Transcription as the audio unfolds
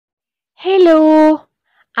Hello,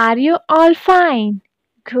 are you all fine?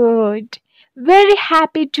 Good. Very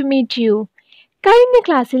happy to meet you. കഴിഞ്ഞ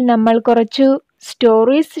ക്ലാസ്സിൽ നമ്മൾ കുറച്ചു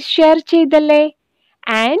സ്റ്റോറീസ് ഷെയർ ചെയ്തല്ലേ?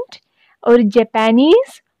 ആൻഡ് ഒരു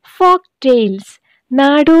ജപ്പാനീസ് ഫോക്ക് ടെയിൽസ്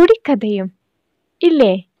നാടോടി കഥയും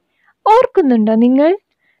ഇല്ലേ? ഓർക്കുന്നുണ്ടോ നിങ്ങൾ?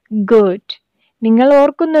 ഗുഡ്. നിങ്ങൾ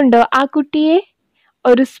ഓർക്കുന്നുണ്ടോ ആ കുട്ടിയെ?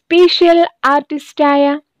 ഒരു special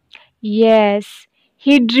ആർട്ടിസ്റ്റായ? Yes,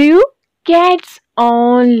 he Drew Katz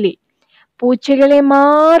only. പൂച്ചകളെ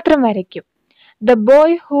മാത്രം വരയ്ക്കും. The boy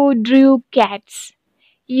who drew cats.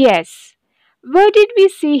 Yes. Where did we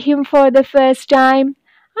see him for the first time?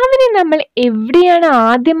 അവനെ നമ്മൾ എവിടെയാണ്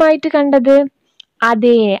ആദ്യമായിട്ട് കണ്ടത്?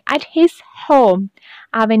 അതെ, at his home.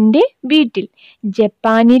 അവൻ്റെ വീട്ടിൽ.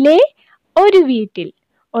 ജപ്പാനിലെ ഒരു വീട്ടിൽ.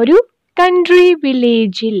 ഒരു കൺട്രി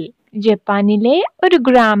വില്ലേജിൽ. ജപ്പാനിലെ ഒരു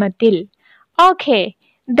ഗ്രാമത്തിൽ. ഓക്കെ,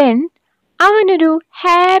 then അവനൊരു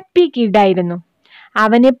ഹാപ്പി കിഡായിരുന്നു.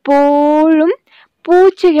 അവനെപ്പോഴും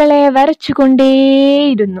പൂച്ചകളെ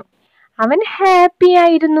വരച്ചുകൊണ്ടേയിരുന്നു. അവൻ ഹാപ്പി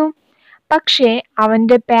ആയിരുന്നു. പക്ഷേ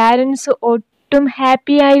അവൻ്റെ പാരൻസ് ഒട്ടും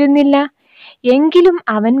ഹാപ്പി ആയിരുന്നില്ല. എങ്കിലും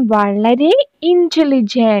അവൻ വളരെ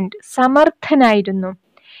ഇൻ്റലിജന്റ്, സമർത്ഥനായിരുന്നു.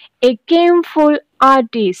 എ കെയിംഫുൾ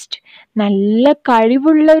ആർട്ടിസ്റ്റ്, നല്ല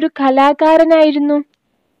കഴിവുള്ള ഒരു കലാകാരനായിരുന്നു.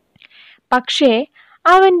 പക്ഷേ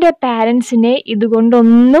അവൻ്റെ പാരൻസിനെ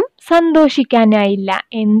ഇതുകൊണ്ടൊന്നും സന്തോഷിക്കാനായില്ല.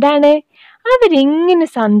 എന്താണ്? അവരെങ്ങനെ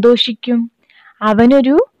സന്തോഷിക്കും?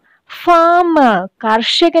 അവനൊരു ഫാമർ,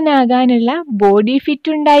 കർഷകനാകാനുള്ള ബോഡി ഫിറ്റ്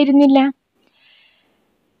ഉണ്ടായിരുന്നില്ല.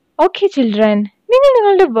 ഓക്കെ ചിൽഡ്രൻ, നിങ്ങൾ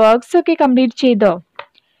നിങ്ങളുടെ വർക്ക്സ് ഒക്കെ കംപ്ലീറ്റ് ചെയ്തോ?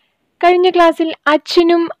 കഴിഞ്ഞ ക്ലാസ്സിൽ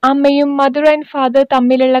അച്ഛനും അമ്മയും മദർ ആൻഡ് ഫാദർ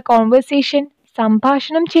തമ്മിലുള്ള കോൺവെർസേഷൻ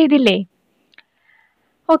സംഭാഷണം ചെയ്തില്ലേ?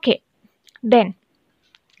 ഓക്കെ, ദെൻ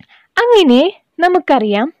അങ്ങനെ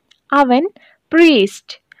നമുക്കറിയാം അവൻ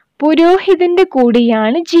പ്രീസ്റ്റ്, പുരോഹിതന്റെ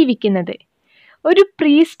കൂടെയാണ് ജീവിക്കുന്നത്. ഒരു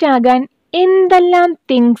പ്രീസ്റ്റ് ആകാൻ എന്തെല്ലാം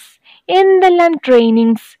തിങ്സ്, എന്തെല്ലാം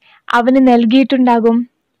ട്രെയിനിങ്സ് അവന് നൽകിയിട്ടുണ്ടാകും.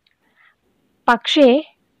 പക്ഷേ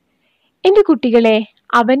എൻ്റെ കുട്ടികളെ,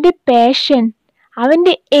 അവൻ്റെ പാഷൻ,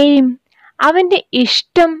 അവൻ്റെ എയിം, അവൻ്റെ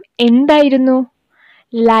ഇഷ്ടം എന്തായിരുന്നു?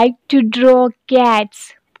 ലൈക്ക് ടു ഡ്രോ കാറ്റ്സ്,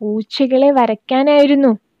 പൂച്ചകളെ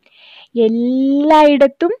വരയ്ക്കാനായിരുന്നു.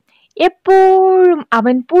 എല്ലായിടത്തും എപ്പോഴും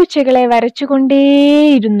അവൻ പൂച്ചകളെ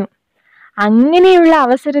വരച്ചുകൊണ്ടേയിരുന്നു. അങ്ങനെയുള്ള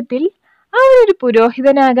അവസരത്തിൽ അവനൊരു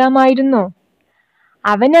പുരോഹിതനാകാമായിരുന്നോ?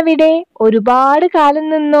 അവനവിടെ ഒരുപാട് കാലം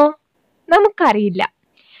നിന്നോ? നമുക്കറിയില്ല.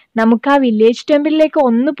 നമുക്ക് ആ വില്ലേജ് ടെമ്പിളിലേക്ക്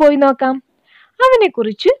ഒന്ന് പോയി നോക്കാം.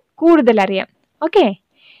 അവനെക്കുറിച്ച് കൂടുതൽ അറിയാം. Okay,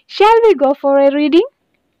 shall we go for A reading?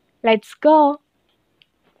 Let's go.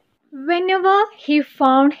 Whenever he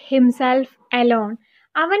found himself alone,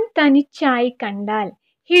 അവൻ തനിച്ചായി കണ്ടാൽ,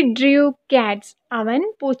 he drew cats, അവൻ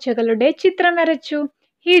പൂച്ചകളുടെ ചിത്രം വരച്ചു.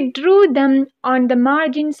 He drew them on the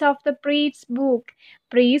margins of the priest's book,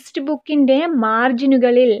 priest ബുക്കിന്റെ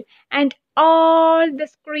മാർജിനുകളിൽ, and all the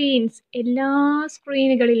screens, എല്ലാ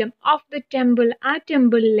സ്ക്രീനുകളിലും, of the temple, ആ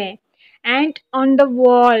ടെമ്പിളിലെ, and on the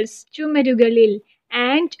walls, ചുമരുകളിൽ,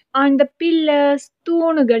 and on the pillars,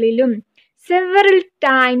 തൂണുകളിലും. Several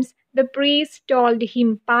times the priest told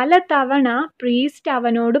him, പല തവണ priest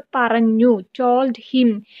അവനോട് പറഞ്ഞു, told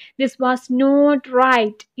him, this was not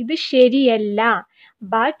right, ഇത് ശരിയല്ല.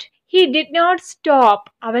 But he did not stop,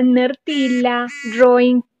 അവൻ നിർത്തിയില്ല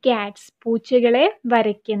drawing cats, പൂച്ചകളെ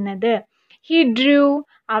വരയ്ക്കുന്നത്. He drew,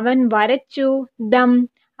 അവൻ വരച്ചു, them,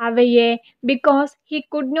 അവയെ, because he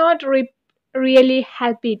could not really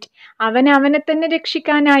help it, അവനെ തന്നെ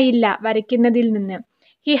രക്ഷിക്കാനായില്ല വരയ്ക്കുന്നതിൽ നിന്ന്.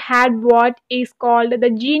 He had what is called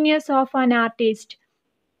the genius of an artist,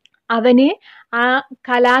 അവന് ആ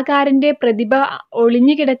കലാകാരന്റെ പ്രതിഭ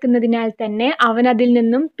ഒളിഞ്ഞു കിടക്കുന്നതിനാൽ തന്നെ അവൻ അതിൽ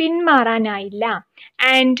നിന്നും പിന്മാറാനായില്ല.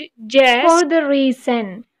 And just for the reason,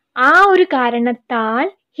 ആ ഒരു കാരണത്താൽ,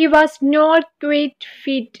 he was not quite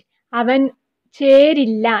fit, അവൻ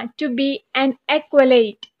ചേരില്ല, to be an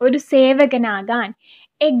acolyte, ഒരു സേവകനാകാൻ.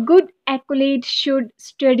 A good acolyte should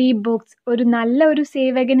study books, ഒരു നല്ല ഒരു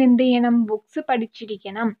സേവകൻ എന്ത് ചെയ്യണം? ബുക്സ്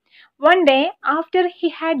പഠിച്ചിരിക്കണം. One day, after he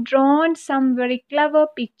had drawn some very clever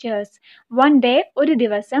pictures, one day, ഒരു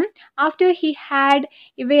ദിവസം, after he had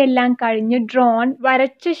ഇവയെല്ലാം കഴിഞ്ഞ് drawn,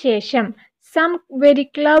 വരച്ച ശേഷം, some very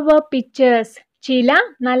clever pictures, ചില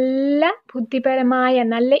നല്ല ബുദ്ധിപരമായ,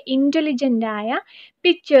 നല്ല ഇൻ്റലിജൻ്റ് ആയ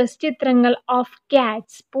പിക്ചേഴ്സ്, ചിത്രങ്ങൾ, of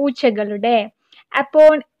Katz, പൂച്ചകളുടെ.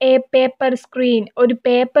 upon a paper screen, ഒരു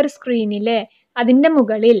പേപ്പർ സ്ക്രീനില്, അതിൻ്റെ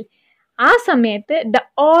മുകളിൽ. ആ സമയത്ത് the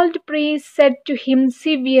old priest said to him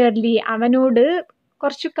severely, അവനോട്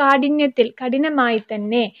കുറച്ചു കഠിനമായി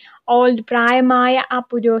തന്നെ, ഓൾഡ്, പ്രായമായ ആ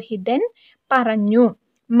പുരോഹിതൻ പറഞ്ഞു,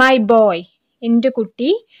 my boy, എൻ്റെ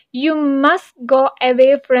കുട്ടി, you must go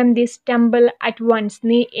away from this temple at once,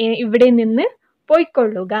 നീ ഇവിടെ നിന്ന്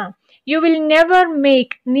പോയിക്കൊള്ളുക. യു വിൽ നെവർ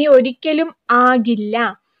മേക്ക്, നീ ഒരിക്കലും ആകില്ല.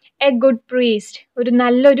 എ ഗുഡ് പ്രീസ്റ്റ്, ഒരു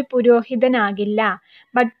നല്ലൊരു പുരോഹിതനാകില്ല.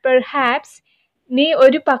 ബട്ട് പെർഹാപ്സ്, നീ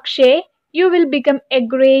ഒരു പക്ഷേ you will become A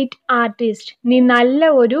great artist, നീ നല്ല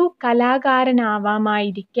ഒരു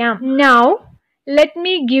കലാകാരനാവാമായിരിക്കാം. Now let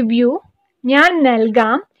me give you, ഞാൻ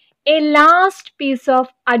നൽകാം, A last piece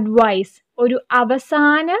of advice, ഒരു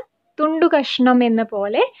അവസാന തുണ്ടുകഷ്ണം എന്ന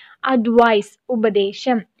പോലെ അഡ്വൈസ്,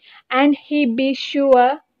 ഉപദേശം. ആൻഡ് ഹി ബി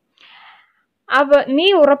ഷുവർ, നീ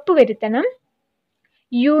ഉറപ്പുവരുത്തണം,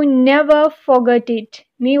 യു നെവർ ഫൊഗറ്റ് ഇറ്റ്,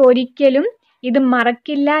 നീ ഒരിക്കലും ഇത്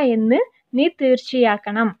മറക്കില്ല എന്ന് നീ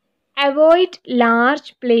തീർച്ചയാക്കണം. അവോയ്ഡ്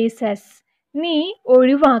ലാർജ് പ്ലേസസ്, നീ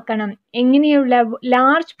ഒഴിവാക്കണം. എങ്ങനെയുള്ള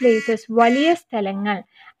ലാർജ് പ്ലേസസ്, വലിയ സ്ഥലങ്ങൾ.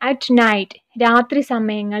 അറ്റ് നൈറ്റ്, രാത്രി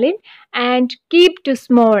സമയങ്ങളിൽ. ആൻഡ് കീപ് ടു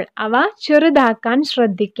സ്മോൾ, അവ ചെറുതാക്കാൻ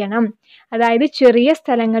ശ്രദ്ധിക്കണം. അതായത് ചെറിയ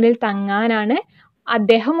സ്ഥലങ്ങളിൽ തങ്ങാനാണ്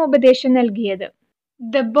അദ്ദേഹം ഉപദേശം നൽകിയത്.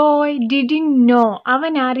 The boy didn't know,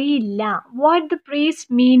 അവൻ അറിയില്ല, what the priest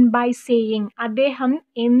mean by saying, അദ്ദേഹം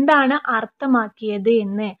എന്താണ് അർത്ഥമാക്കിയത്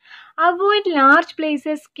എന്ന്. Avoid large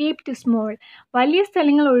places, keep to small, വലിയ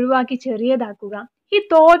സ്ഥലങ്ങൾ ഒഴിവാക്കി ചെറിയതാക്കുക. He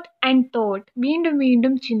thought and thought, വീണ്ടും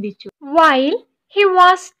വീണ്ടും ചിന്തിച്ചു. While he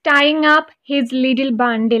was tying up his little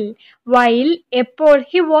bundle, while എപ്പോൾ,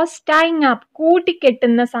 he was tying up,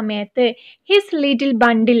 കൂട്ടിക്കെട്ടുന്ന സമയത്ത്, his little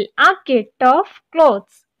bundle, ആ കെട്ട് ഓഫ്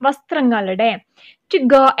ക്ലോത്ത്സ്, വസ്ത്രങ്ങളുടെ. To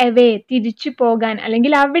go away, തിരിച്ചു പോകാൻ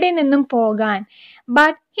അല്ലെങ്കിൽ അവിടെ നിന്നും പോകാൻ.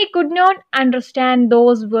 But he could not understand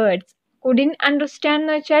those words. Couldn't understand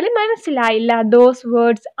എന്ന് വെച്ചാൽ മനസ്സിലായില്ല. Those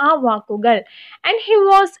words, ആ വാക്കുകൾ. And he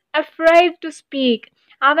was afraid to speak.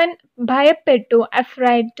 അവൻ ഭയപ്പെട്ടു.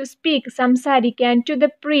 Afraid to speak, സംസാരിക്കാൻ. To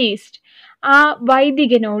the priest, ആ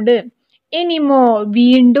വൈദികനോട്. Anymore,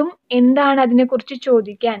 വീണ്ടും എന്താണ് അതിനെക്കുറിച്ച്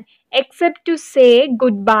ചോദിക്കാൻ. Except to say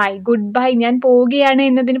good bye, good bye, ഞാൻ പോവുകയാണ്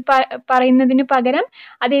എന്നതിന് പറയുന്നതിന് പകരം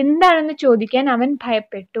അതെന്താണെന്ന് ചോദിക്കാൻ അവൻ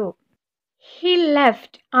ഭയപ്പെട്ടു. ഹി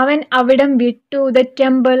ലെഫ്റ്റ്, അവൻ അവിടം വിട്ടു. ദ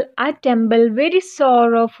ടെമ്പിൾ, ആ ടെമ്പിൾ. വെരി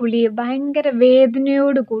സോറോഫുള്ളി, ഭയങ്കര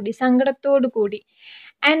വേദനയോടുകൂടി, സങ്കടത്തോടുകൂടി.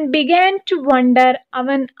 ആൻഡ് ബിഗാൻ ടു വണ്ടർ,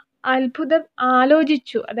 അവൻ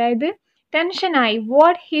ആലോചിച്ചു, അതായത് ടെൻഷനായി.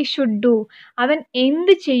 വാട്ട് ഹി ഷുഡ് ഡു, അവൻ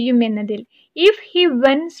എന്ത് ചെയ്യും എന്നതിൽ. If he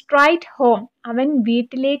when straight home, അവൻ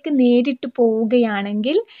വീട്ടിലേക്ക് നേരിട്ട്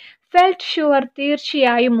പോവുകയാണെങ്കിൽ. ഫെൽറ്റ് ഷുവർ,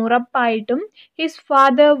 തീർച്ചയായും ഉറപ്പായിട്ടും. His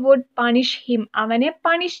father would punish him, അവനെ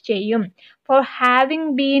പണിഷ് ചെയ്യും. Four having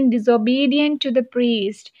been ഡിസൊബീഡിയൻറ്റ് to the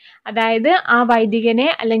priest, അതായത് ആ വൈദികനെ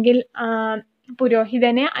അല്ലെങ്കിൽ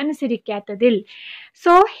പുരോഹിതനെ അനുസരിക്കാത്തതിൽ.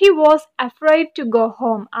 So he was afraid to go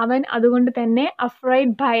home, അവൻ അതുകൊണ്ട് തന്നെ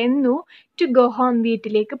അഫ്രൈഡ്, ഭയന്നു. ടു ഗോ ഹോം,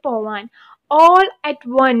 വീട്ടിലേക്ക് പോവാൻ. All at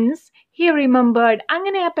once he remembered,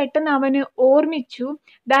 അങ്ങനെ പെട്ടെന്ന് അവന് ഓർമ്മിച്ചു.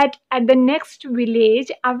 That at the next village,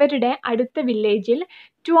 അവരുടെ അടുത്ത വില്ലേജിൽ.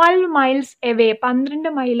 12 miles away,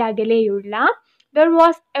 12 മൈൽ അകലെയുള്ള. there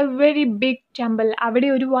was a very big temple, അവിടെ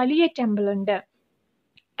ഒരു വലിയ ടെമ്പിൾ ഉണ്ട്.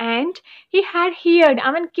 And he had heard,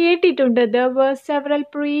 അവൻ കേട്ടിട്ടുണ്ട്. There were several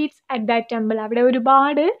priests at that temple, അവിടെ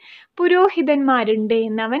ഒരുപാട് പുരോഹിതന്മാരുണ്ട്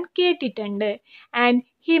എന്ന് അവൻ കേട്ടിട്ടുണ്ട്. And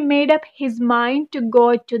he made up his mind to go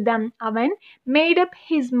to them, അവൻ made up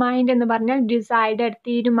his mind എന്ന് പറഞ്ഞാൽ decided,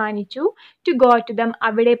 തീരുമാനിച്ചു. To go to them,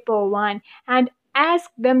 അവിടെ പോവാൻ. And ask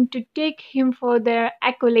them to take him for their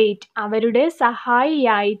accolade, അവരുടെ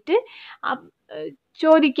സഹായിയായിട്ട്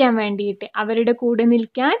ചോദിക്കാൻ വേണ്ടിയിട്ട്, അവരുടെ കൂടെ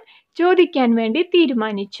നിൽക്കാൻ ചോദിക്കാൻ വേണ്ടി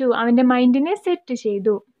തീരുമാനിച്ചു. അവൻ്റെ മൈൻഡിനെ സെറ്റ്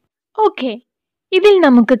ചെയ്തു. ഓക്കെ, ഇതിൽ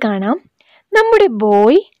നമുക്ക് കാണാം നമ്മുടെ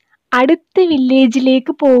ബോയ് അടുത്ത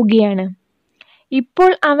വില്ലേജിലേക്ക് പോവുകയാണ്.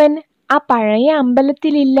 ഇപ്പോൾ അവൻ ആ പഴയ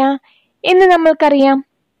അമ്പലത്തിലില്ല എന്ന് നമ്മൾക്കറിയാം.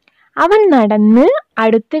 അവൻ നടന്ന്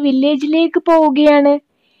അടുത്ത വില്ലേജിലേക്ക് പോവുകയാണ്.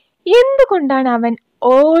 എന്തുകൊണ്ടാണ് അവൻ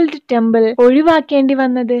ഓൾഡ് ടെമ്പിൾ ഒഴിവാക്കേണ്ടി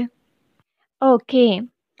വന്നത്? Okay,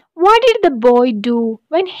 what did the boy do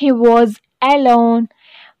when he was alone?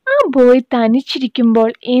 ആ ബോയ് തനിച്ചിരിക്കുമ്പോൾ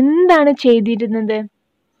എന്താണ് ചെയ്തിരുന്നത്?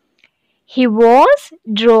 He was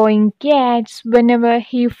drawing Katz whenever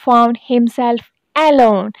he found himself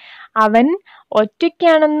alone. അവൻ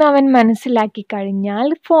ഒറ്റയ്ക്കാണെന്ന് അവൻ മനസ്സിലാക്കി കഴിഞ്ഞാൽ,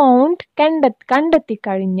 കണ്ടെത്തി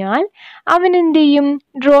കഴിഞ്ഞാൽ അവൻ എന്ത് ചെയ്യും?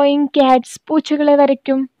 ഡ്രോയിങ് കാറ്റ്സ്, പൂച്ചകളെ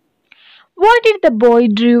വരയ്ക്കും. What did the boy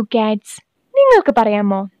Drew Katz? നിങ്ങൾക്ക്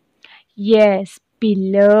പറയാമോ? Yes,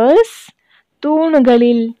 pillars,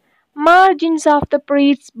 തൂണുകളിൽ. Margins of the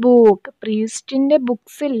priests book, പ്രീസ്റ്റിന്റെ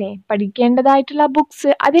books ഇല്ലേ, പഠിക്കേണ്ടതായിട്ടുള്ള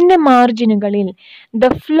ബുക്സ്, അതിന്റെ മാർജിനുകളിൽ.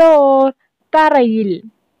 ദ ഫ്ലോർ, തറയിൽ.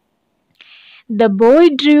 The boy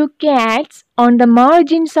drew cats on the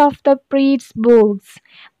margins of the priest's books.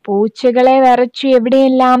 പൂച്ചകളെ വരച്ചു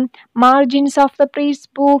എവിടെയെല്ലാം? Margins of the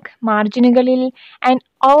priests book, മാർജിനുകളിൽ. And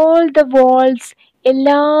all the walls,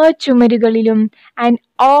 എല്ലാ ചുമരുകളിലും and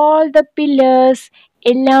all the pillars,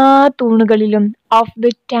 എല്ലാ തൂണുകളിലും of the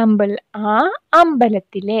temple, ആ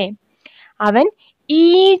അമ്പലത്തിലെ. അവൻ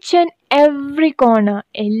ഈച്ച് ആൻഡ് എവ്രി കോർണർ,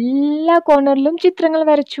 എല്ലാ കോർണറിലും ചിത്രങ്ങൾ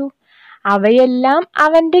വരച്ചു. അവയെല്ലാം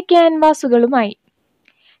അവന്റെ ക്യാൻവാസുകളുമായി.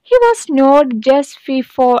 He was not just fit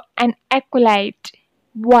for an acolyte.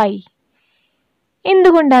 Why?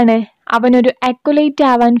 എന്തുകൊണ്ടാണ് അവനൊരു അക്കുലൈറ്റ്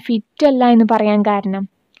ആവാൻ ഫിറ്റ് അല്ല എന്ന് പറയാൻ കാരണം?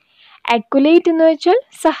 അക്കുലൈറ്റ് എന്ന് വെച്ചാൽ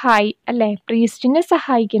സഹായി അല്ലെ, പ്രീസ്റ്റിനെ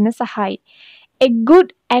സഹായിക്കുന്ന സഹായി. A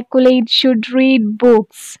good അക്കുലൈറ്റ് should read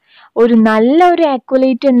books. ഒരു നല്ല ഒരു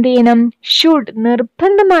അക്കുലൈറ്റ് എന്ത് ചെയ്യണം? ഷുഡ്,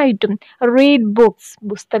 നിർബന്ധമായിട്ടും, റീഡ് ബുക്സ്,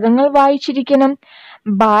 പുസ്തകങ്ങൾ വായിച്ചിരിക്കണം.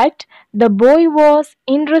 But the boy was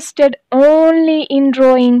interested only in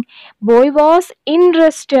drawing. Boy was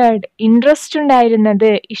interested, interest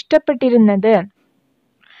ഉണ്ടായിരുന്നത്, ഇഷ്ടപ്പെട്ടിരുന്നത്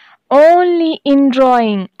ഓൺലി ഇൻ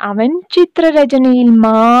ഡ്രോയിങ്, അവൻ ചിത്രരചനയിൽ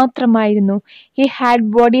മാത്രമായിരുന്നു. He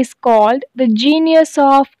had what is called the genius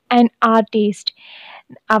of an artist.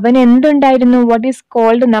 അവൻ എന്തുണ്ടായിരുന്നു? വാട്ട് ഈസ്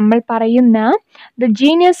കോൾഡ്, നമ്മൾ പറയുന്ന the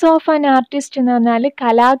genius of an artist എന്ന് പറഞ്ഞാൽ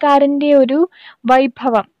കലാകാരന്റെ ഒരു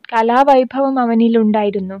വൈഭവം, കലാവൈഭവം അവനിൽ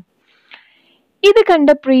ഉണ്ടായിരുന്നു. ഇത് കണ്ട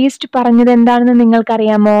പ്രീസ്റ്റ് പറഞ്ഞത് എന്താണെന്ന്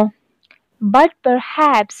നിങ്ങൾക്കറിയാമോ? But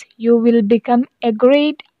perhaps you will become A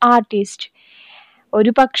great artist.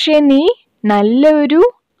 ഒരു പക്ഷേ നീ നല്ലൊരു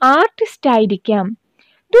ആർട്ടിസ്റ്റ് ആയിരിക്കാം.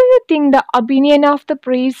 Do you think the opinion of the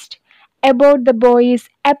priest about the boys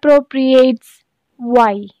അപ്രോപ്രിയേറ്റ്സ്?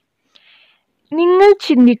 Y? നിങ്ങൾ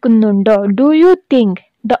ചിന്തിക്കുന്നുണ്ടോ? Do you think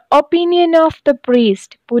the opinion of the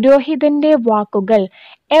priest, പുരോഹിതന്റെ വാക്കുകൾ,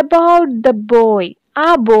 അബൌട്ട് ദ ബോയ്, ആ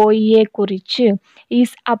ബോയിയെ കുറിച്ച്,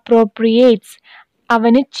 ഈസ് അപ്രോപ്രിയേറ്റ്സ്,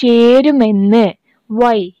 അവന് ചേരുമെന്ന്?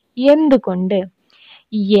 വൈ? എന്തുകൊണ്ട്?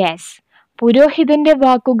 യെസ്, പുരോഹിതന്റെ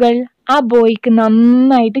വാക്കുകൾ ആ ബോയ്ക്ക്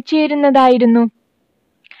നന്നായിട്ട് ചേരുന്നതായിരുന്നു.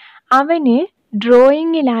 അവന്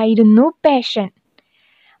ഡ്രോയിങ്ങിലായിരുന്നു പാഷൻ,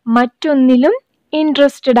 മറ്റൊന്നിലും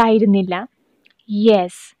ഇൻട്രസ്റ്റഡ് ആയിരുന്നില്ല.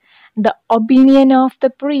 Yes, the opinion of the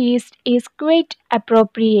priest is quite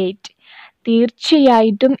appropriate.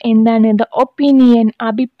 തീർച്ചയായിട്ടും എന്താണ് ദ ഒപ്പീനിയൻ,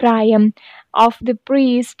 അഭിപ്രായം, of the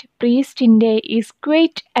priest, പ്രീസ്റ്റിന്റെ, is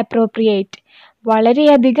quite appropriate,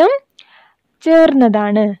 വളരെയധികം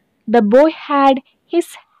ചേർന്നതാണ്. The boy had his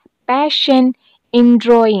passion in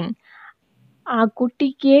drawing. ആ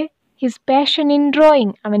കുട്ടിക്ക് his passion in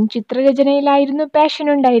drawing, അവൻ ചിത്രരചനയിലായിരുന്നു പാഷൻ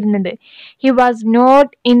ഉണ്ടായിരുന്നത്. He was not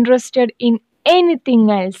interested in anything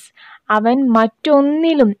else. അവൻ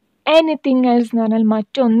മറ്റൊന്നിലും, anything else എന്ന് പറഞ്ഞാൽ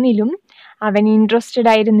മറ്റൊന്നിലും അവൻ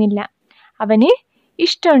ഇൻട്രസ്റ്റഡ് ആയിരുന്നില്ല, അവന്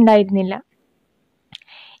ഇഷ്ടമുണ്ടായിരുന്നില്ല.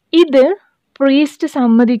 ഇത് പ്രീസ്റ്റ്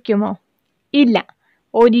സമ്മതിക്കുമോ? ഇല്ല,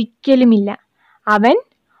 ഒരിക്കലുമില്ല. അവൻ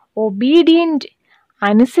ഒബീഡിയന്റ്,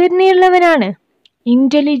 അനുസരണയുള്ളവനാണ്.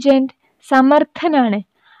 ഇന്റലിജന്റ്, സമർത്ഥനാണ്.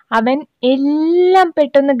 അവൻ എല്ലാം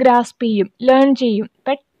പെട്ടെന്ന് ഗ്രാസ്പ് ചെയ്യും, ലേൺ ചെയ്യും,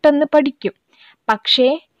 പെട്ടെന്ന് പഠിക്കും. പക്ഷേ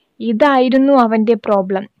ഇതായിരുന്നു അവന്റെ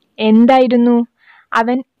പ്രോബ്ലം. എന്തായിരുന്നു?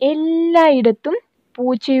 അവൻ എല്ലായിടത്തും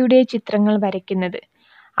പൂച്ചയുടെ ചിത്രങ്ങൾ വരയ്ക്കുന്നത്.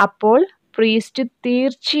 അപ്പോൾ പ്രീസ്റ്റ്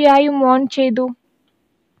തീർച്ചയായും വാൺ ചെയ്തു.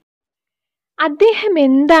 അദ്ദേഹം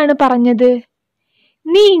എന്താണ് പറഞ്ഞത്?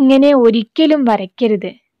 നീ ഇങ്ങനെ ഒരിക്കലും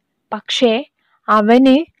വരയ്ക്കരുത്. പക്ഷേ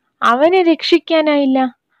അവനെ രക്ഷിക്കാനായില്ല.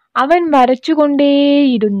 അവൻ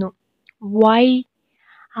വരച്ചുകൊണ്ടേയിരുന്നു. വൈ?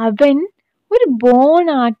 അവൻ ഒരു ബോൺ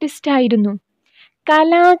ആർട്ടിസ്റ്റ് ആയിരുന്നു,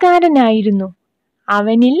 കലാകാരനായിരുന്നു.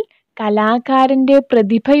 അവനിൽ കലാകാരന്റെ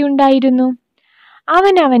പ്രതിഭയുണ്ടായിരുന്നു.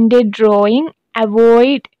 അവന്റെ ഡ്രോയിങ്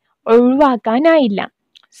ഒഴിവാക്കാനായില്ല.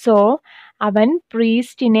 സോ അവൻ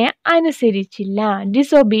പ്രീസ്റ്റിനെ അനുസരിച്ചില്ല,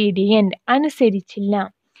 ഡിസൊബീഡിയന്റ്, അനുസരിച്ചില്ല.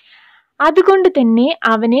 അതുകൊണ്ട് തന്നെ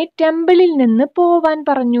അവനെ ടെമ്പിളിൽ നിന്ന് പോവാൻ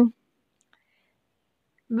പറഞ്ഞു.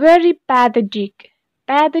 വെരി പാതറ്റിക്.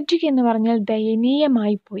 പാതറ്റിക് എന്ന് പറഞ്ഞാൽ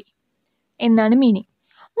ദയനീയമായി പോയി എന്നാണ് മീനിങ്.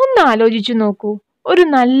 ഒന്ന് ആലോചിച്ചു നോക്കൂ, ഒരു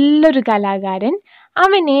നല്ലൊരു കലാകാരൻ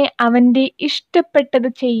അവനെ അവന്റെ ഇഷ്ടപ്പെട്ടത്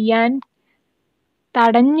ചെയ്യാൻ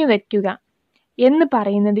തടഞ്ഞു വയ്ക്കുക എന്ന്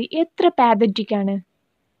പറയുന്നത് എത്ര പാതറ്റിക് ആണ്.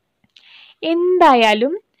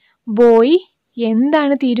 എന്തായാലും ബോയ്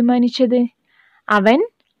എന്താണ് തീരുമാനിച്ചത്? അവൻ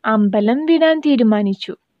അമ്പലം വിടാൻ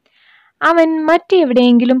തീരുമാനിച്ചു. അവൻ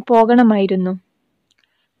മറ്റെവിടെയെങ്കിലും പോകണമായിരുന്നു.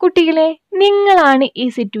 കുട്ടികളെ, നിങ്ങളാണ് ഈ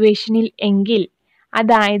സിറ്റുവേഷനിൽ എങ്കിൽ,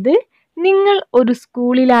 അതായത് നിങ്ങൾ ഒരു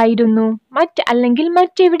സ്കൂളിലായിരുന്നു, അല്ലെങ്കിൽ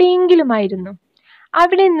മറ്റെവിടെയെങ്കിലും ആയിരുന്നു,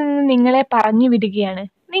 അവിടെ നിന്ന് നിങ്ങളെ പറഞ്ഞു വിടുകയാണ്,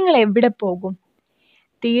 നിങ്ങൾ എവിടെ പോകും?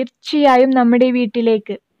 തീർച്ചയായും നമ്മുടെ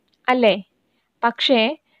വീട്ടിലേക്ക്, അല്ലേ? പക്ഷേ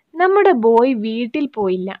നമ്മുടെ ബോയ് വീട്ടിൽ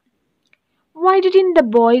പോയില്ല. Why didn't the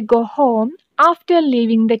boy go home after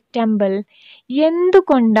leaving the temple?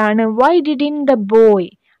 എന്തുകൊണ്ടാണ് why didn't the boy,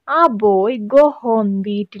 ആ ബോയ് go home,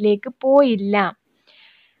 വീട്ടിലേക്ക് പോയില്ല?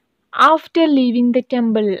 ആഫ്റ്റർ ലീവിങ് ദ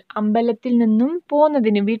ടെമ്പിൾ, അമ്പലത്തിൽ നിന്നും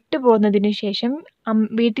വിട്ടു പോന്നതിനു ശേഷം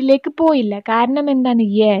വീട്ടിലേക്ക് പോയില്ല. കാരണം എന്താണ്?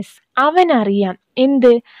 യെസ്, അവനറിയാം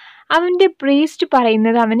എന്ത്? അവന്റെ പ്രീസ്റ്റ്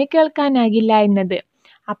പറയുന്നത് അവന് കേൾക്കാനാകില്ല എന്നത്.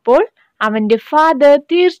 അപ്പോൾ അവന്റെ ഫാദർ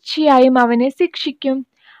തീർച്ചയായും അവനെ ശിക്ഷിക്കും,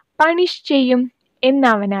 പണിഷ് ചെയ്യും എന്ന്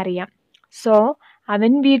അവനറിയാം. സോ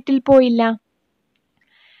അവൻ വീട്ടിൽ പോയില്ല.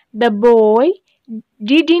 The boy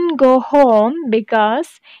didn't go home because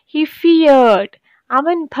he feared.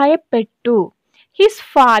 അവൻ ഭയപ്പെട്ടു. His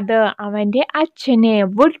father, അവന്റെ അച്ഛനെ,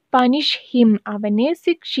 would punish him, അവനെ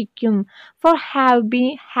ശിക്ഷിക്കും, for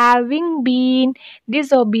having been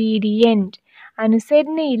disobedient,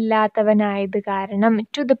 അനുസരണയില്ലാത്തവനായത് കാരണം,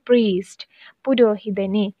 to the priest,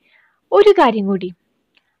 പുരോഹിതനെ. ഒരു കാര്യം കൂടി,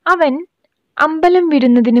 അവൻ അമ്പലം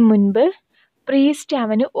വിടുന്നതിന് മുൻപ് പ്രീസ്റ്റ്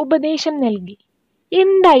അവന് ഉപദേശം നൽകി.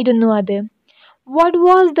 എന്തായിരുന്നു അത്? What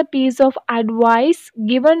was the piece of advice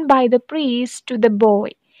given by the priest to the boy?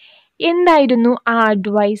 എന്തായിരുന്നു ആ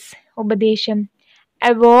അഡ്വൈസ്, ഉപദേശം?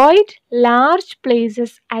 Avoid large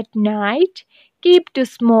places at night, keep to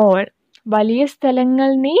small. വലിയ സ്ഥലങ്ങൾ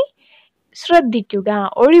നീ ശ്രദ്ധിക്കുക,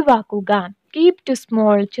 ഒഴിവാക്കുക. Keep to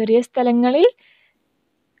small, ചെറിയ സ്ഥലങ്ങളിൽ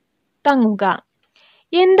തങ്ങുക.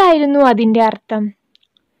 എന്തായിരുന്നു അതിൻ്റെ അർത്ഥം?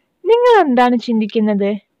 നിങ്ങൾ എന്താണ്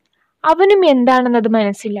ചിന്തിക്കുന്നത്? അവനും എന്താണെന്നത്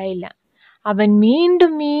മനസ്സിലായില്ല. അവൻ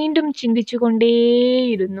വീണ്ടും വീണ്ടും ചിന്തിച്ചു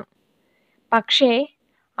കൊണ്ടേയിരുന്നു. പക്ഷേ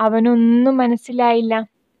അവനൊന്നും മനസ്സിലായില്ല.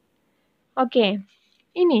 ഓക്കെ,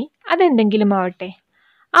 ഇനി അതെന്തെങ്കിലും ആവട്ടെ.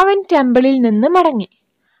 അവൻ ടെമ്പിളിൽ നിന്ന് മടങ്ങി.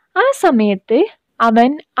 ആ സമയത്ത് അവൻ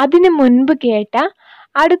അതിനു മുൻപ് കേട്ട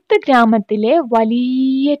അടുത്ത ഗ്രാമത്തിലെ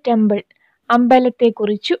വലിയ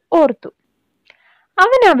അമ്പലത്തെക്കുറിച്ച് ഓർത്തു.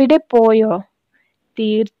 അവൻ അവിടെ പോയോ?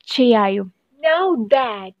 തീർച്ചയായും. Now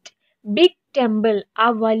that big temple, ആ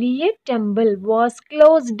വലിയ ടെമ്പിൾ was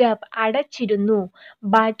closed up, അടച്ചിരുന്നു.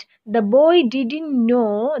 But the boy didn't know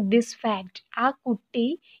this fact. ആ കുട്ടി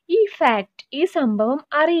ഈ സംഭവം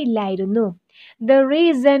അറിയില്ലായിരുന്നു. The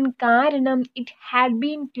reason, കാരണം, it had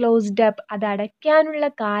been closed up, അത് അടയ്ക്കാനുള്ള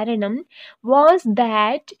കാരണം, was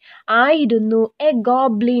that, ആയിരുന്നു, a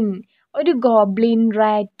goblin, ഒരു goblin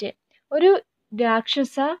rat, ഒരു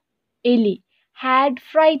രാക്ഷസ എലി, had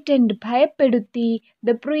frightened, ഭയപ്പെടുത്തി,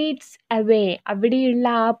 the priests away, അവിടെയുള്ള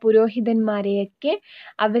ആ പുരോഹിതന്മാരെയൊക്കെ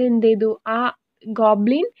അവരെന്ത് ചെയ്തു? ആ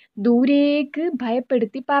ഗോബ്ലിൻ ദൂരേക്ക്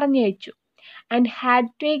ഭയപ്പെടുത്തി പറഞ്ഞയച്ചു. And had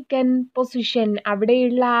taken possession,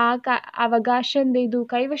 അവിടെയുള്ള ആ അവകാശം എന്ത് ചെയ്തു?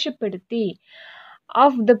 കൈവശപ്പെടുത്തി.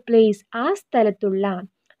 Of the place, ആ സ്ഥലത്തുള്ള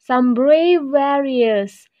some brave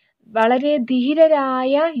warriors, വളരെ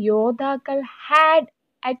ധീരരായ യോദ്ധാക്കൾ, had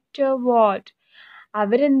afterward,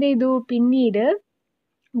 അവരെന്ത് ചെയ്തു? പിന്നീട്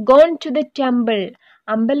gone to the temple,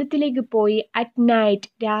 അമ്പലത്തിലേക്ക് പോയി, at night,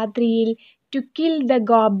 രാത്രിയിൽ, to kill the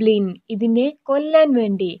goblin, ഇതിനെ കൊല്ലാൻ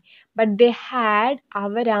വേണ്ടി. But they had,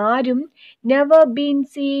 അവരാരും, never been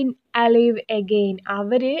seen alive again,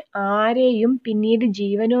 അവര് ആരെയും പിന്നീട്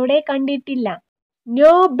ജീവനോടെ കണ്ടിട്ടില്ല.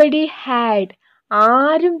 Nobody had,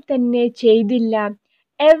 ആരും തന്നെ ചെയ്തില്ല,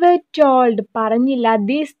 ever told, പറഞ്ഞില്ല,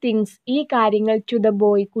 these things, ഈ കാര്യങ്ങൾ, to the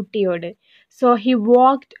boy, കുട്ടിയോട്. So he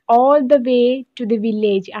walked all the way to the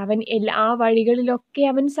village, അവൻ ആ വഴികളിലൊക്കെ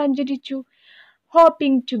അവൻ സഞ്ചരിച്ചു.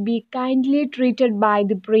 Hoping to be kindly treated by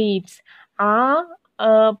the priests, ആ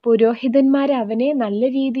പുരോഹിതന്മാർ അവനെ നല്ല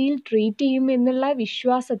രീതിയിൽ ട്രീറ്റ് ചെയ്യും എന്നുള്ള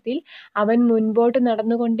വിശ്വാസത്തിൽ അവൻ മുൻപോട്ട്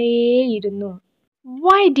നടന്നുകൊണ്ടേയിരുന്നു.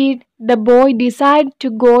 Why did the boy decide to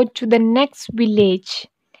go to the next village?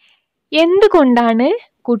 എന്തുകൊണ്ടാണ്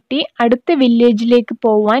കുട്ടി അടുത്ത വില്ലേജിലേക്ക്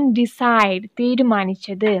പോവാൻ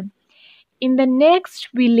തീരുമാനിച്ചത്? In the next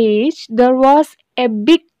village there was a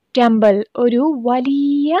big temple, ഒരു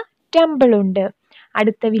വലിയ ടെമ്പിൾ ഉണ്ട്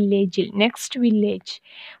അടുത്ത വില്ലേജിൽ, next village.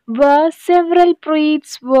 Where several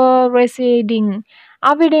priests were residing,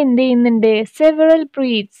 അവിടെ എന്ത് ചെയ്യുന്നുണ്ട്? several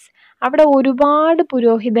priests, അവിടെ ഒരുപാട്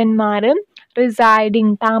പുരോഹിതന്മാർ residing,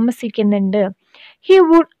 താമസിക്കുന്നുണ്ട്. He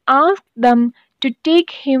would ask them to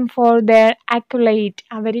take him for their accolade,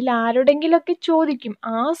 അവരിൽ ആരോടെങ്കിലൊക്കെ ചോദിക്കും.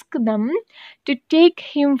 ask them to take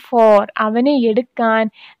him for, അവനെ എടുക്കാൻ,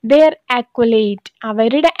 their accolade,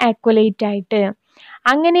 അവരുടെ accolade ആയിട്ട്.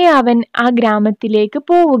 അങ്ങനെ അവൻ ആ ഗ്രാമത്തിലേക്ക്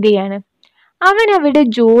പോവുകയാണ്. അവൻ അവിടെ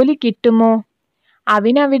ജോലി കിട്ടുമോ?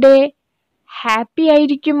 അവനവിടെ ഹാപ്പി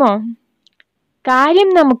ആയിരിക്കുമോ? കാര്യം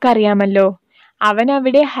നമുക്കറിയാമല്ലോ, അവൻ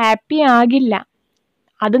അവിടെ ഹാപ്പി ആകില്ല.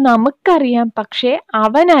 അത് നമുക്കറിയാം, പക്ഷെ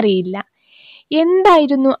അവനറിയില്ല.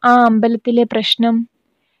 എന്തായിരുന്നു ആ അമ്പലത്തിലെ പ്രശ്നം?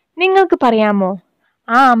 നിങ്ങൾക്ക് പറയാമോ?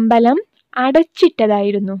 ആ അമ്പലം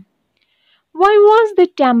അടച്ചിട്ടതായിരുന്നു. Why was the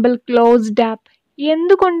temple closed up?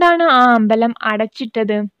 എന്തുകൊണ്ടാണ് ആ അമ്പലം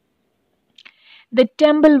അടച്ചിട്ടത്? The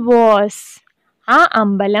temple was, ആ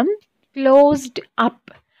അമ്പലം, closed up,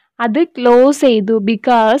 അത് ക്ലോസ് ചെയ്തു.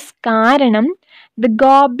 കാരണം ദ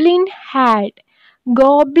ഗോബ്ലിൻ ഹാഡ്,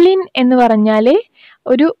 ഗോബ്ലിൻ എന്ന് പറഞ്ഞാൽ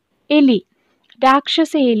ഒരു എലി,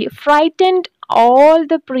 രാക്ഷസ എലി, ഫ്രൈറ്റൻഡ് ഓൾ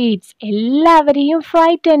ദ പ്രീറ്റ്സ്, എല്ലാവരെയും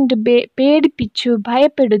ഫ്രൈറ്റൻഡ്, പേടിപ്പിച്ചു,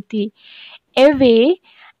 ഭയപ്പെടുത്തി, away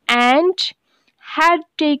and had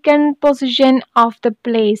taken position of the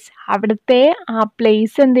place, അവിടുത്തെ ആ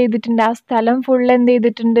പ്ലേസ് എന്ത് ചെയ്തിട്ടുണ്ട്, ആ സ്ഥലം ഫുൾ എന്ത്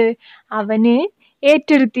ചെയ്തിട്ടുണ്ട്, അവന്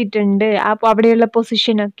ഏറ്റെടുത്തിട്ടുണ്ട്. അപ്പോൾ അവിടെയുള്ള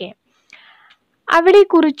പൊസിഷനൊക്കെ. അവിടെ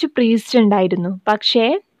കുറച്ച് പ്രീസ്റ്റ് ഉണ്ടായിരുന്നു, പക്ഷേ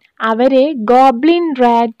അവരെ ഗോബ്ലിൻ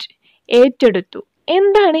റാറ്റ് ഏറ്റെടുത്തു.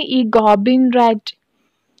 എന്താണ് ഈ ഗോബ്ലിൻ റാറ്റ്?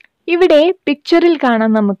 ഇവിടെ പിക്ചറിൽ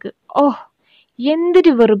കാണാം നമുക്ക്.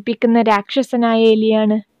 എന്തൊരു വെറുപ്പിക്കുന്ന രാക്ഷസനായ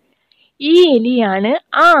എലിയാണ്. ഈ എലിയാണ്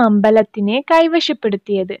ആ അമ്പലത്തിനെ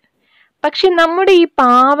കൈവശപ്പെടുത്തിയത്. പക്ഷെ നമ്മുടെ ഈ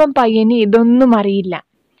പാവം പയ്യന് ഇതൊന്നും അറിയില്ല.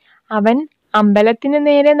 അവൻ അമ്പലത്തിന്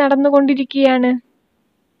നേരെ നടന്നുകൊണ്ടിരിക്കുകയാണ്.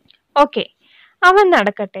 ഓക്കെ, അവൻ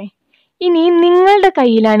നടക്കട്ടെ. ഇനി നിങ്ങളുടെ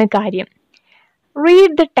കയ്യിലാണ് കാര്യം.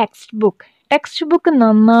 Read the text book. Text book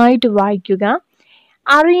നന്നായിട്ട് വായിക്കുക.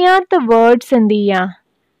 അറിയാത്ത വേർഡ്സ് എന്ത് ചെയ്യുക,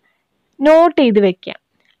 നോട്ട് ചെയ്ത് വെക്കുക.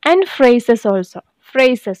 And phrases also,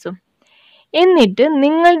 ഫ്രേസസും. എന്നിട്ട്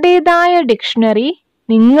നിങ്ങളുടേതായ ഡിക്ഷണറി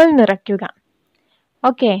നിങ്ങൾ നിറയ്ക്കുക.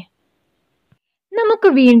 ഓക്കെ, നമുക്ക്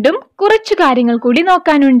വീണ്ടും കുറച്ച് കാര്യങ്ങൾ കൂടി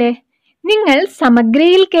നോക്കാനുണ്ട്. നിങ്ങൾ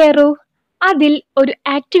സമഗ്രയിൽ കയറൂ. അതിൽ ഒരു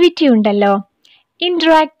ആക്ടിവിറ്റി ഉണ്ടല്ലോ,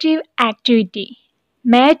 ഇൻറ്ററാക്റ്റീവ് ആക്ടിവിറ്റി.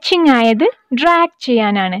 മാച്ചിങ് ആയത് ഡ്രാഗ്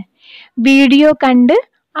ചെയ്യാനാണ്. വീഡിയോ കണ്ട്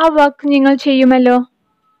ആ വർക്ക് നിങ്ങൾ ചെയ്യുമല്ലോ.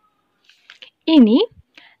 ഇനി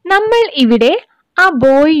നമ്മൾ ഇവിടെ ആ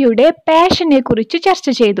ബോയിയുടെ പാഷനെ കുറിച്ച് ചർച്ച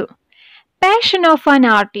ചെയ്തു. Passion of an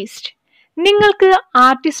artist. നിങ്ങൾക്ക്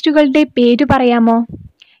ആർട്ടിസ്റ്റുകളുടെ പേര് പറയാമോ?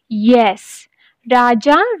 യെസ്, രാജ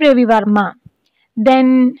രവിവർമ്മ. ദെൻ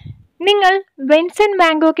നിങ്ങൾ വിൻസെന്റ്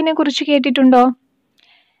വാൻഗോക്കിനെ കുറിച്ച് കേട്ടിട്ടുണ്ടോ?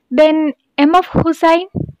 ദെൻ എം.എഫ്. ഹുസൈൻ,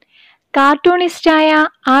 കാർട്ടൂണിസ്റ്റായ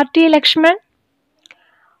ആർ.ടി. ലക്ഷ്മൺ.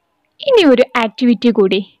 ഇനി ഒരു ആക്ടിവിറ്റി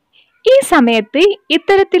കൂടി. ഈ സമയത്ത്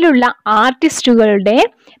ഇത്തരത്തിലുള്ള ആർട്ടിസ്റ്റുകളുടെ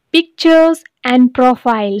പിക്ചേഴ്സ് ആൻഡ്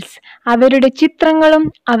പ്രൊഫൈൽസ്, അവരുടെ ചിത്രങ്ങളും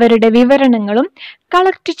അവരുടെ വിവരണങ്ങളും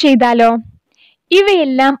കളക്ട് ചെയ്താലോ?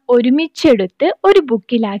 ഇവയെല്ലാം ഒരുമിച്ചെടുത്ത് ഒരു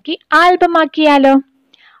ബുക്കിലാക്കി ആൽബമാക്കിയാലോ?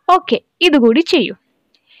 ഓക്കെ, ഇതുകൂടി ചെയ്യൂ.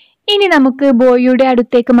 ഇനി നമുക്ക് ബോയിയുടെ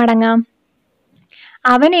അടുത്തേക്ക് മടങ്ങാം.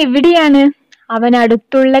 അവൻ എവിടെയാണ്? അവൻ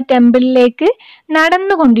അടുത്തുള്ള ടെമ്പിളിലേക്ക്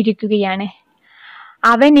നടന്നുകൊണ്ടിരിക്കുകയാണ്.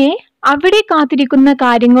 അവനെ അവിടെ കാത്തിരിക്കുന്ന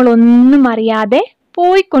കാര്യങ്ങളൊന്നും അറിയാതെ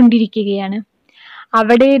പോയിക്കൊണ്ടിരിക്കുകയാണ്.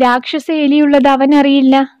 അവിടെ രാക്ഷസ എലിയുള്ളത്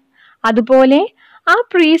അവനറിയില്ല. അതുപോലെ ആ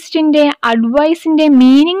പ്രീസ്റ്റിന്റെ അഡ്വൈസിന്റെ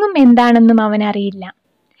മീനിങ്ങും എന്താണെന്നും അവനറിയില്ല.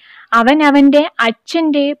 അവൻ അവന്റെ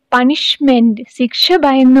അച്ഛന്റെ പണിഷ്മെന്റ്, ശിക്ഷ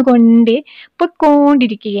ഭയന്നുകൊണ്ട്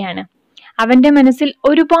പൊയ്ക്കൊണ്ടിരിക്കുകയാണ്. അവന്റെ മനസ്സിൽ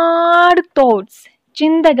ഒരുപാട് തോട്ട്സ്,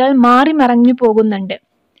 ചിന്തകൾ മാറി മറഞ്ഞു പോകുന്നുണ്ട്.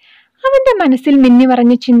 അവന്റെ മനസ്സിൽ മിന്നി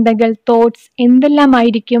മറഞ്ഞ ചിന്തകൾ, തോട്ട്സ്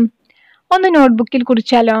എന്തെല്ലാമായിരിക്കും? ഒന്ന് നോട്ട്ബുക്കിൽ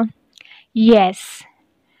കുറിച്ചാലോ? യെസ്.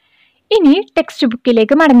 ഇനി ടെക്സ്റ്റ്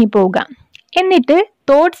ബുക്കിലേക്ക് മടങ്ങിപ്പോവുക. എന്നിട്ട്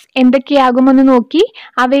തോട്ട്സ് എന്തൊക്കെയാകുമെന്ന് നോക്കി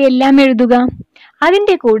അവയെല്ലാം എഴുതുക.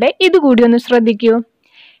 അതിൻ്റെ കൂടെ ഇതുകൂടി ഒന്ന് ശ്രദ്ധിക്കൂ.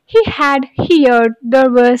 He had heard there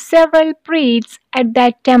were several priests at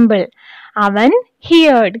that temple. അവൻ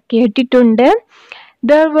heard, കേട്ടിട്ടുണ്ട്.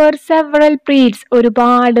 There were several priests,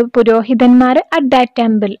 ഒരുപാട് പുരോഹിതന്മാർ at that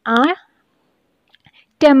temple, ആ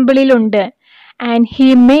ടെമ്പിളിലുണ്ട്. And he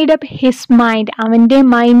made up his mind, അവൻ്റെ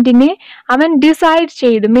മൈൻഡിനെ അവൻ ഡിസൈഡ്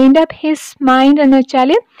ചെയ്തു. made up his mind എന്ന് വെച്ചാൽ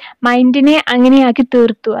മൈൻഡിനെ അങ്ങനെയാക്കി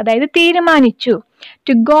തീർത്തു, അതായത് തീരുമാനിച്ചു.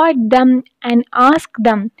 to go at them and ask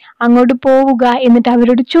them, അങ്ങോട്ട് പോവുക, എന്നിട്ട്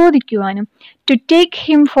അവരോട് ചോദിക്കുവാനും. to take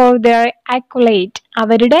him for their accolade,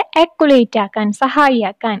 അവരുടെ accolade ആക്കാൻ,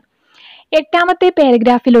 സഹായിയാക്കാൻ. 8ാമത്തെ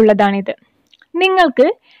പാരഗ്രാഫിലുള്ളതാണിത്. നിങ്ങൾക്ക്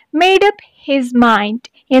made up his mind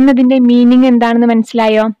എന്നതിൻ്റെ മീനിങ് എന്താണെന്ന്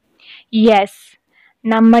മനസ്സിലായോ? യെസ്,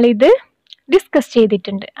 നമ്മളിത് ഡിസ്കസ്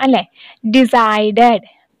ചെയ്തിട്ടുണ്ട് അല്ലേ? ഡിസൈഡഡ്,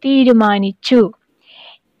 തീരുമാനിച്ചു.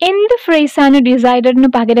 എന്ത് ഫ്രേസാണ് ഡിസൈഡഡിന്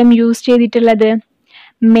പകരം യൂസ് ചെയ്തിട്ടുള്ളത്?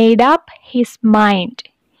 Made up his mind.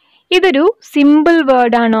 ഇതൊരു സിമ്പിൾ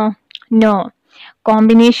വേർഡ് ആണോ? No.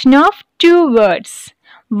 Combination of 2 words.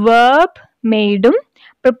 Verb മെയ്ഡും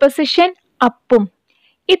preposition അപ്പും.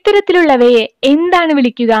 ഇത്തരത്തിലുള്ളവയെ എന്താണ്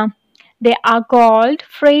വിളിക്കുക? They are called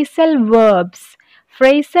phrasal verbs.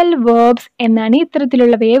 Phrasal verbs എന്നാണ്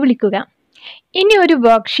ഇത്തരത്തിലുള്ളവയെ വിളിക്കുക. ഇനി ഒരു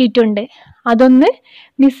വർക്ക്ഷീറ്റ് ഉണ്ട്, അതൊന്ന്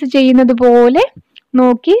മിസ് ചെയ്യുന്നത് പോലെ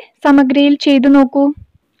നോക്കി സമഗ്രയിൽ ചെയ്തു നോക്കൂ.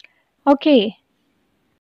 ഓക്കെ.